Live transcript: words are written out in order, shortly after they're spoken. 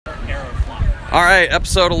All right,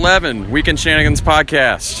 episode 11, Weekend Shenanigans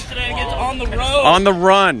podcast. Shenanigans on the road. On the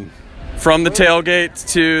run from the tailgate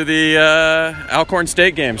to the Alcorn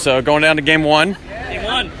State game. So going down to game one. Game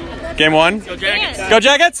one. Game one. Go Jackets. Go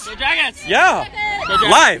Jackets. Go Jackets. Yeah. Go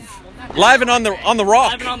Jackets. Live and on the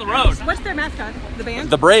rock. Live and on the road. What's their mascot? The band?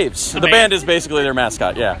 The Braves. The band. band is basically their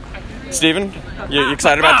mascot. Yeah. Steven, you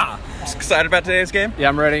excited about today's game? Yeah,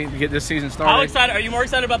 I'm ready to get this season started. How excited? Are you more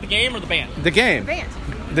excited about the game or the band? The game. Band.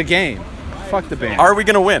 The game. Fuck the band. Are we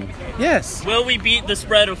going to win? Yes. Will we beat the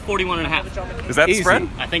spread of 41.5? Is that the Easy. spread?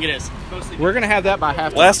 I think it is. We're going to have that by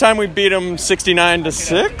halftime. Last time we beat them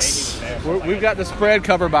 69-6. We've got the spread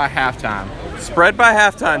covered by halftime. Spread by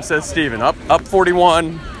halftime, says Steven. Up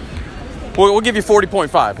 41. We'll give you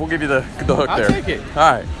 40.5. We'll give you the hook I'll there. take it.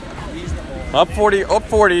 All right. Up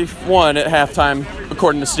 41 at halftime,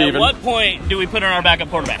 according to At Steven. what point do we put in our backup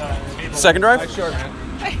quarterback? Second drive? Sure,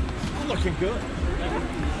 man. Looking good.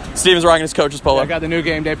 Steven's rocking his coach's polo. I got the new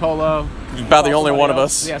game day polo. He's about the Saw only somebody one of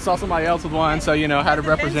else. us. Yeah, saw somebody else with one, so you know how to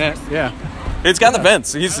represent. Yeah. It's got the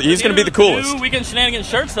vents. He's going to be the coolest. New Weekend Shenanigans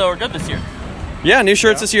shirts, though, are good this year. Yeah, new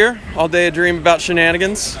shirts this year. All day a dream about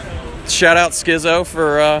shenanigans. Shout out Skizzo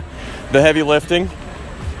for the heavy lifting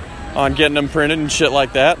on getting them printed and shit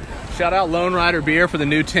like that. Shout out Lone Rider Beer for the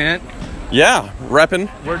new tent. Yeah, repping.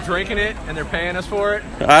 We're drinking it, and they're paying us for it.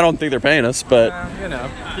 I don't think they're paying us, but You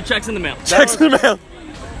know. The check's in the mail. checks in the mail.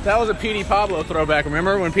 That was a P.D. Pablo throwback.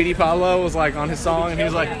 Remember when P.D. Pablo was like on his song, and he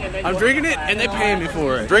was like, I'm drinking it, and they paying me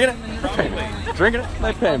for it. Drinking it? Drinking it?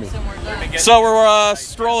 They pay me. So we're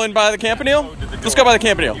strolling by the Campanile. Let's go by the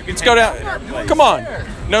Campanile. Let's go down. Come on.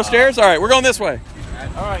 No stairs? All right, we're going this way.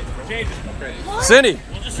 All right. Cindy,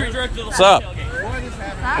 We'll just redirect to the what's up?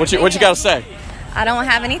 What you got to say? I don't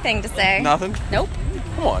have anything to say. Nothing? Nope.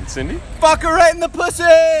 Come on, Cindy. Fuck her right in the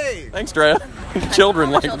pussy! Thanks, Drea.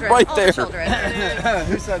 Children, All the like children. right All there. the children.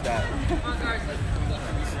 Who said that?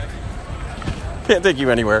 Can't take you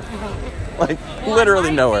anywhere. Like,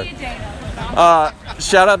 literally nowhere.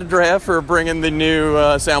 Shout out to Drea for bringing the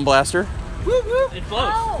new Sound Blaster. It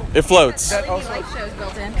floats. It floats. Light shows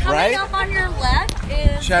built in. Coming Right? up on your left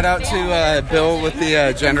is Shout out to Bill with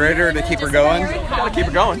the generator to keep her going. Gotta keep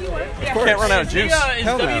it going. Can't run out of juice. Is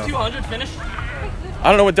Hell no. W200 finished? I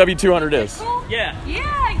don't know what W200 is. Yeah.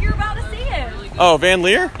 Yeah, you're about to see it. Oh, Van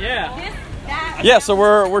Leer? Yeah. Yeah, so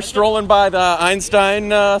we're strolling by the Einstein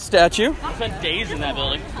statue. I spent days in that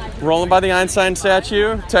building. Rolling by the Einstein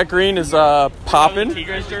statue. Tech Green is popping.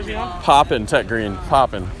 Tigres jersey on? Popping, Tech Green.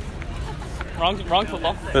 Popping. Wrong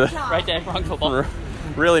football. Right there, wrong football.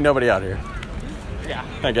 Really nobody out here. Yeah.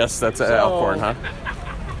 I guess that's Alcorn, huh?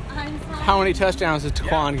 How many touchdowns is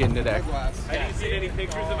Taquan getting today?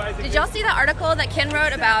 Did y'all see the article that Ken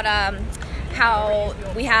wrote about how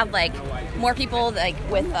we have like more people like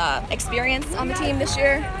with experience on the team this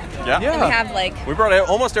year? Yeah. And we have like We brought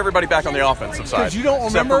almost everybody back on the offensive side. 'Cause you don't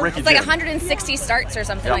except for remember- Ricky it's like Jim. 160 starts or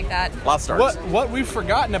something like that. Lot of starts. What we've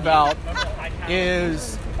forgotten about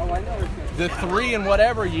is the 3 and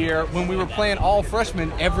whatever year when we were playing all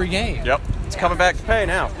freshmen every game. Yep. It's coming back to pay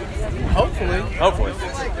now. Hopefully. Hopefully.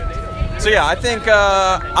 So yeah, I think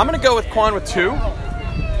I'm going to go with Quan with 2.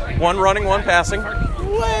 1 running, 1 passing.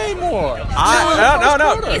 Way more.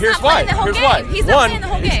 No. He's Here's not why. playing the whole Here's game. why. He's not 1, playing the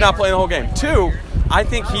whole he's game. not playing the whole game. 2, I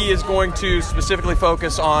think he is going to specifically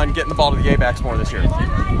focus on getting the ball to the A-backs more this year.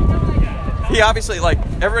 He obviously, like,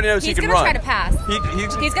 everybody knows he He's can gonna run. try to pass.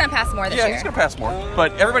 He's He's gonna pass more this Yeah, year. he's going to pass more.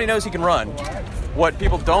 But everybody knows he can run. What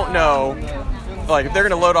people don't know, like, if they're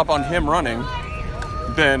going to load up on him running,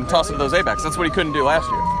 then toss it to those A-backs. That's what he couldn't do last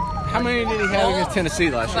year. How many did he have against Tennessee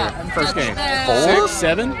last year? First game. 4? 6,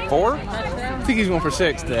 7? 4? I think he's going for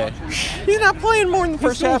 6 today. He's not playing more in the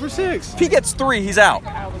first He's going half. for 6. If he gets 3, he's out.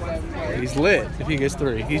 He's lit if he gets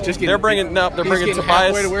 3. He's just getting. They're bringing he's getting Tobias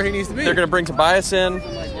halfway to where he needs to be. They're going to bring Tobias in.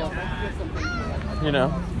 You know,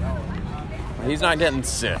 he's not getting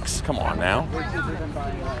 6. Come on now.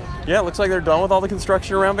 Yeah, it looks like they're done with all the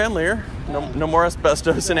construction around Van Leer. No more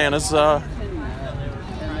asbestos in Anna's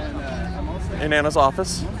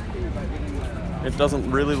office. It doesn't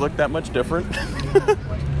really look that much different.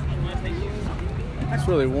 It's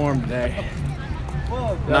really warm today.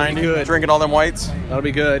 90, good. drinking all them whites. That'll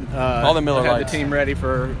be good. All the Miller we'll have Lights. the team ready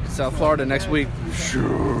for South Florida next week.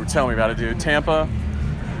 Shoot, tell me about it, dude. Tampa,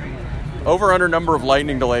 over under number of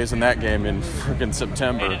lightning delays in that game in freaking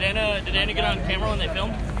September. Hey, did Anna get on camera when they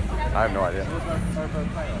filmed? I have no idea.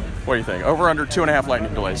 What do you think? Over under 2.5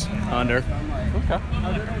 lightning delays. Under. Okay.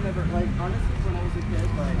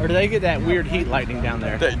 Or do they get that weird heat lightning down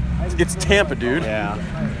there? It's Tampa, dude. Yeah.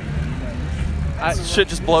 Shit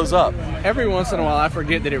just blows up. Every once in a while, I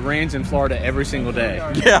forget that it rains in Florida every single day.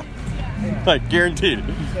 Yeah. Like, guaranteed.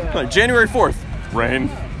 Like, January 4th, rain,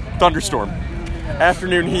 thunderstorm.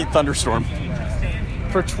 Afternoon heat, thunderstorm.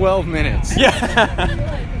 For 12 minutes. Yeah.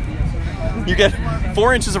 You get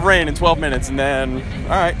 4 inches of rain in 12 minutes, and then, all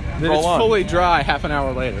right, Then roll it's on. fully dry half an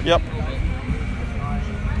hour later. Yep.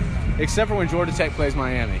 Except for when Georgia Tech plays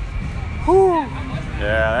Miami.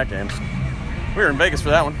 Yeah, that game. We were in Vegas for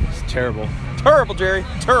that one. It's terrible. Terrible, Jerry.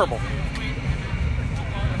 Terrible.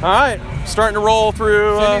 All right, starting to roll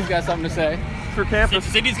through Cindy's got something to say. through campus.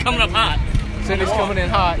 Cindy's coming up hot. Cindy's coming in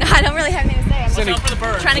hot. I don't really have anything to say. I'm Cindy, Watch out for the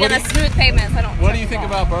birds. trying to get on a smooth pavement, so I don't. what do you think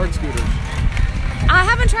about bird scooters? I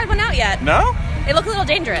haven't tried one out yet. No, They look a little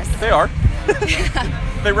dangerous. they are.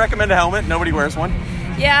 They recommend a helmet. Nobody wears one.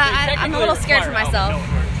 Yeah, I'm a little scared for Require myself.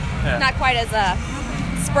 helmet, Yeah. Not quite as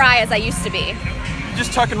spry as I used to be.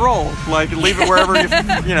 Just tuck and roll. Like, leave it wherever you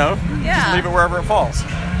know. Yeah. Just leave it wherever it falls.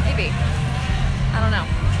 Maybe. I don't know.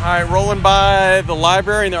 All right, rolling by the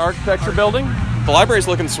library and the architecture building. The library's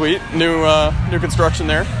looking sweet. New construction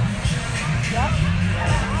there.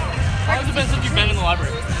 How long has it been since you've been in the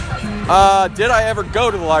library? Did I ever go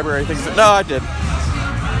to the library? No, I did.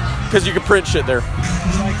 Because you could print shit there.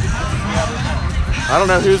 I don't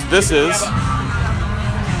know whose this is.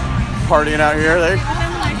 Partying out here.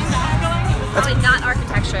 Probably not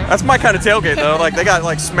architecture. That's my kind of tailgate, though. Like, they got,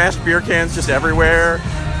 like, smashed beer cans just everywhere.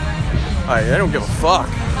 Like, they don't give a fuck.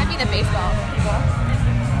 Might be the baseball people.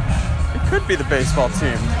 It could be the baseball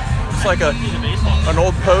team. It's like an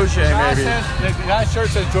old Poge, maybe. The guy's shirt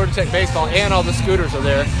says Georgia Tech baseball, and all the scooters are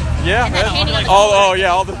there. Yeah. And then painting on the Oh,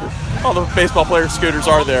 yeah. All the baseball players' scooters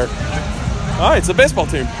are there. All right, it's a baseball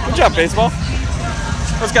team. Good job, baseball.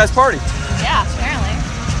 Those guys party. Yeah, apparently.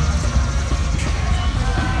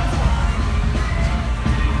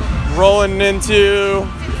 Rolling into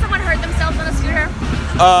Didn't someone hurt themselves on a scooter?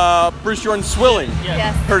 Bruce Jordan Swilling.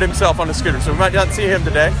 Yes. Hurt himself on a scooter, so we might not see him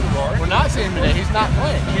today. We're not seeing him today. He's not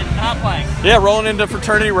playing. He's not playing. Yeah, rolling into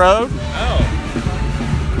Fraternity Road. Oh.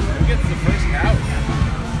 Who gets the first out?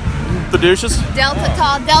 The douches. Delta,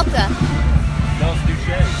 tall Delta. Dallas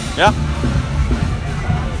Duche. Yeah.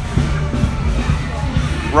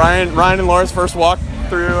 Ryan and Laura's first walk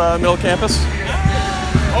through middle campus.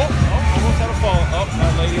 Almost had a fall. Oh,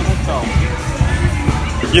 that lady almost fell.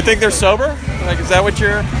 You think they're sober? Like, is that what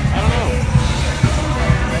you're... I don't know.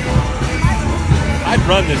 I'd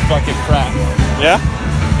run this fucking crap. Yeah?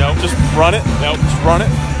 No. Just run it? Nope. Just run it?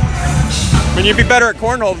 I mean, you'd be better at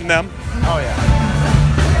cornhole than them. Oh, yeah.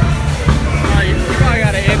 You probably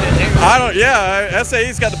got to end it. I don't... Yeah,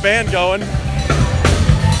 SAE's got the band going.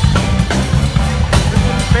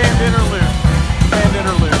 Band interlude.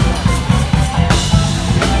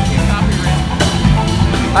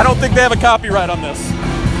 I don't think they have a copyright on this.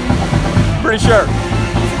 Pretty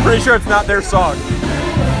sure it's not their song.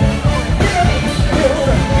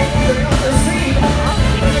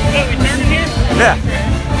 Yeah.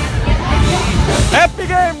 Happy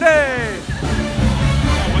game day!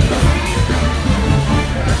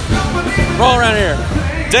 Roll around here.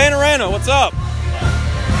 Dan Arano, what's up?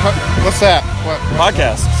 What's that? What?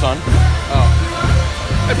 Podcast, son.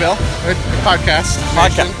 Hey, Bill. Podcast.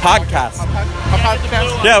 Podcast. A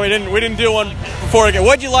podcast. Yeah, we didn't do one before again.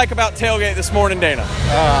 What'd you like about tailgate this morning, Dana?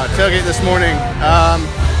 Tailgate this morning.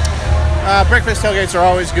 Breakfast tailgates are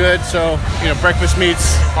always good. So breakfast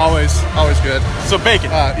meats always good. So bacon.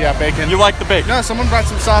 Yeah, bacon. You like the bacon? No, someone brought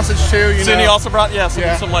some sausage too. Cindy also brought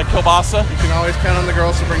some like kielbasa. You can always count on the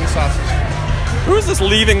girls to bring the sausage. Who is this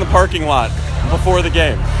leaving the parking lot before the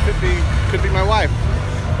game? Could be my wife.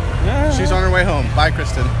 She's on her way home. Bye,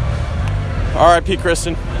 Kristen. R.I.P.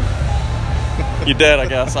 Kristen. You dead, I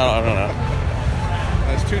guess. I don't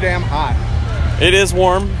know. It's too damn hot. It is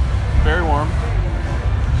warm. Very warm.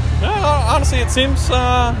 Yeah, honestly, it seems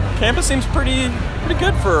campus seems pretty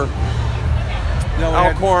good for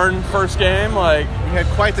Alcorn first game. Like, we had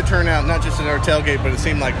quite the turnout, not just at our tailgate, but it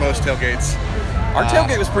seemed like most tailgates. Our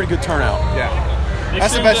tailgate was pretty good turnout. Yeah,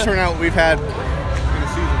 that's the best turnout we've had in the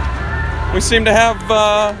season. We seem to have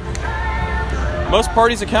most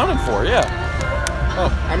parties accounted for. Yeah. Oh,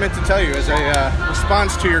 I meant to tell you, as a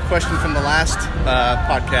response to your question from the last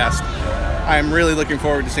podcast, I am really looking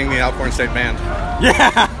forward to seeing the Alcorn State Band.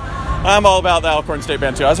 Yeah, I'm all about the Alcorn State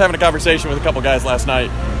Band too. I was having a conversation with a couple guys last night,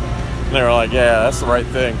 and they were like, "Yeah, that's the right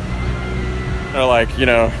thing." They're like,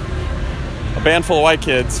 a band full of white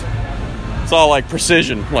kids. It's all like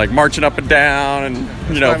precision, like marching up and down, and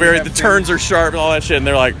the turns are sharp and all that shit. And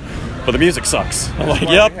they're like, "But the music sucks." I'm like,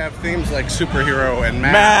 "Yep." We have themes like superhero and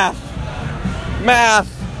math, math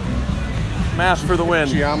for the win.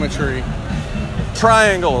 geometry.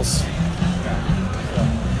 Triangles.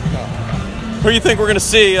 Who do you think we're gonna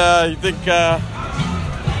see? You think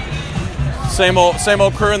Same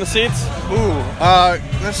old crew in the seats? Ooh,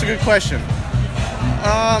 that's a good question.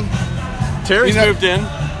 Terry's moved in.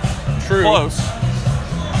 True. Close.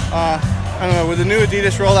 I don't know, with the new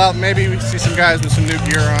Adidas rollout, maybe we see some guys with some new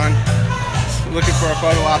gear on. Looking for a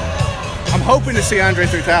photo op. I'm hoping to see Andre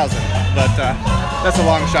 3000, but that's a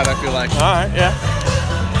long shot, I feel like. All right, yeah.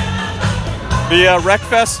 The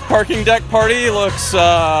Wreckfest parking deck party looks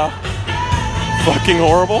fucking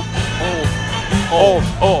horrible. Old,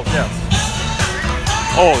 yes.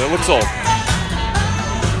 Old, it looks old.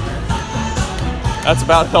 That's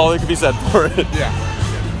about all that could be said for it. Yeah.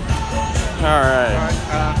 All right.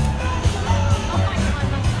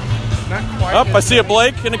 Not quite. Up, I see a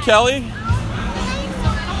Blake and a Kelly.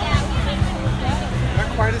 Not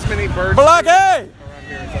quite as many birds. Blake! Hey! Around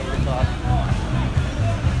here as I would have thought.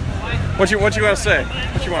 What you want to say?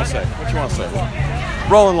 What you want to say?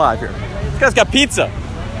 Rolling live here. This guy's got pizza.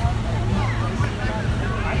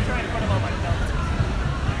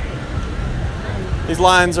 These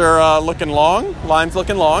lines are looking long. Lines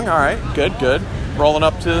looking long. All right, good. Rolling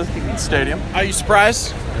up to the stadium. Are you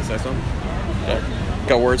surprised? Can I say something? Okay.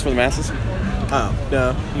 Got words for the masses? Oh,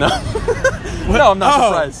 no. No. No, I'm not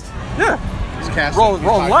surprised. Yeah.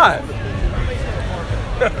 Rolling live.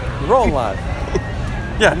 Rolling live.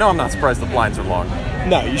 Yeah, no, I'm not surprised the blinds are long.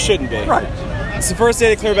 No, you shouldn't be. Right. It's the first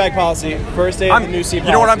day of the clear bag policy. First day of the new seat policy.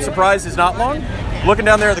 You know what I'm surprised is not long? Looking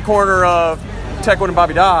down there at the corner of Techwood and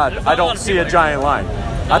Bobby Dodd, I don't see a giant line.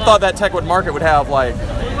 I thought that Techwood market would have, like,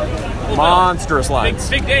 monstrous lines.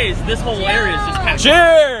 Big days. This whole area is just packed.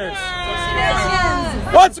 Cheers!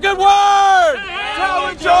 What's a good word? Hell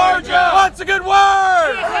in Georgia! What's a good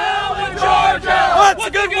word? Hell in Georgia! What's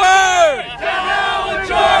a good word? Hell in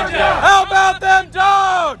Georgia! How about them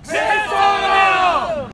dogs? It's on!